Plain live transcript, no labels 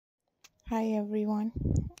Hi everyone,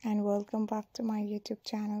 and welcome back to my YouTube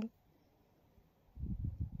channel.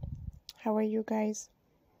 How are you guys?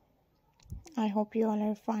 I hope you all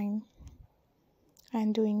are fine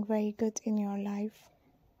and doing very good in your life.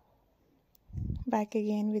 Back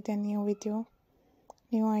again with a new video,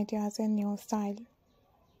 new ideas and new style.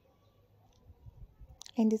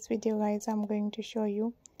 In this video guys, I'm going to show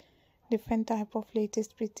you different type of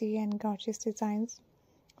latest pretty and gorgeous designs.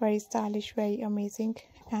 Very stylish, very amazing,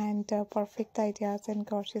 and perfect ideas and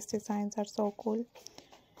gorgeous designs are so cool.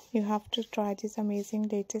 You have to try this amazing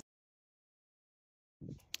latest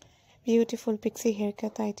beautiful pixie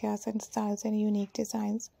haircut ideas and styles and unique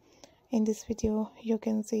designs. In this video you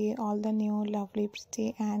can see all the new lovely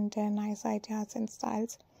pretty and nice ideas and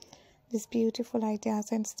styles. These beautiful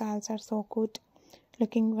ideas and styles are so good,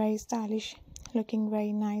 looking very stylish, looking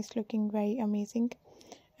very nice, looking very amazing,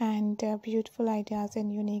 and beautiful ideas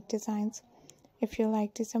and unique designs. If you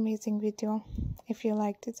like this amazing video, if you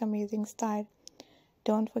like this amazing style,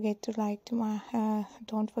 don't forget to like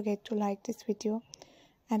this video.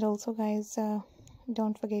 And also guys,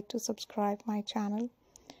 don't forget to subscribe my channel.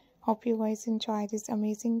 Hope you guys enjoy this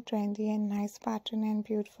amazing, trendy and nice pattern and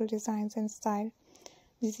beautiful designs and style.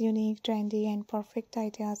 These unique, trendy and perfect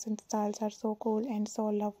ideas and styles are so cool and so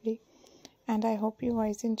lovely. And I hope you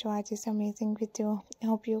guys enjoy this amazing video. I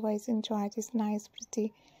hope you guys enjoy this nice,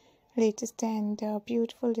 pretty, latest and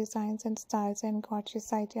beautiful designs and styles and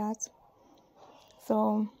gorgeous ideas.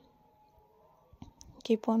 So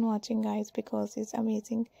keep on watching guys, because it's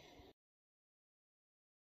amazing.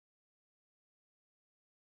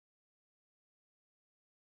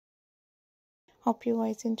 Hope you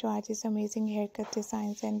guys enjoy this amazing haircut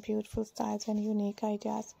designs and beautiful styles and unique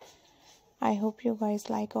ideas. I hope you guys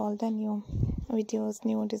like all the new videos,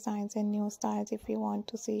 new designs and new styles. If you want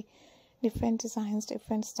to see different designs,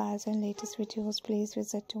 different styles and latest videos, please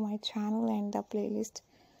visit to my channel and the playlist.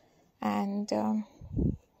 And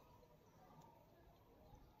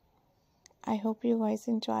I hope you guys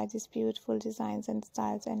enjoy these beautiful designs and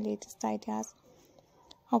styles and latest ideas.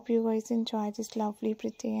 Hope you guys enjoy this lovely,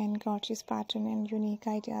 pretty and gorgeous pattern and unique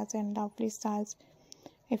ideas and lovely styles.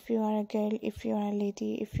 If you are a girl, if you are a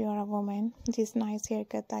lady, if you are a woman, these nice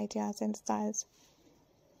haircut ideas and styles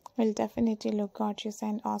will definitely look gorgeous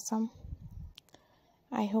and awesome.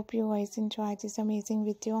 I hope you guys enjoy this amazing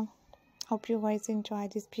video. Hope you guys enjoy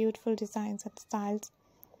these beautiful designs and styles,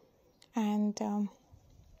 and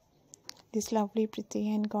these lovely,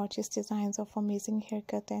 pretty and gorgeous designs of amazing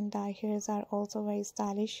haircut and dye hairs are also very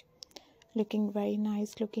stylish, looking very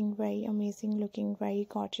nice, looking very amazing, looking very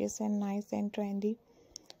gorgeous and nice and trendy.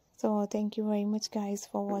 So thank you very much guys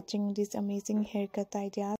for watching these amazing haircut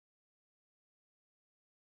ideas.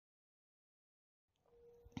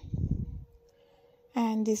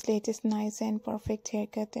 And this latest nice and perfect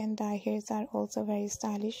haircut and dye hairs are also very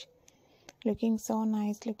stylish, looking so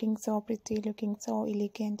nice, looking so pretty, looking so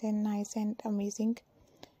elegant and nice and amazing.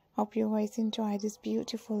 Hope you guys enjoy this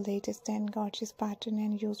beautiful, latest and gorgeous pattern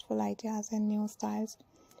and useful ideas and new styles.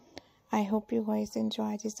 I hope you guys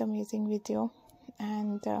enjoy this amazing video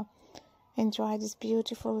and enjoy this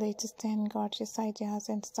beautiful, latest and gorgeous ideas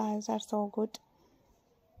and styles are so good.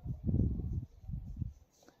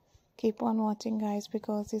 Keep on watching guys,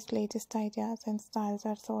 because these latest ideas and styles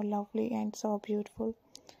are so lovely and so beautiful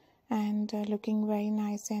and looking very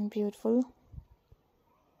nice and beautiful.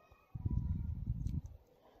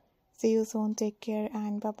 See you soon. Take care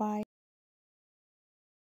and bye bye.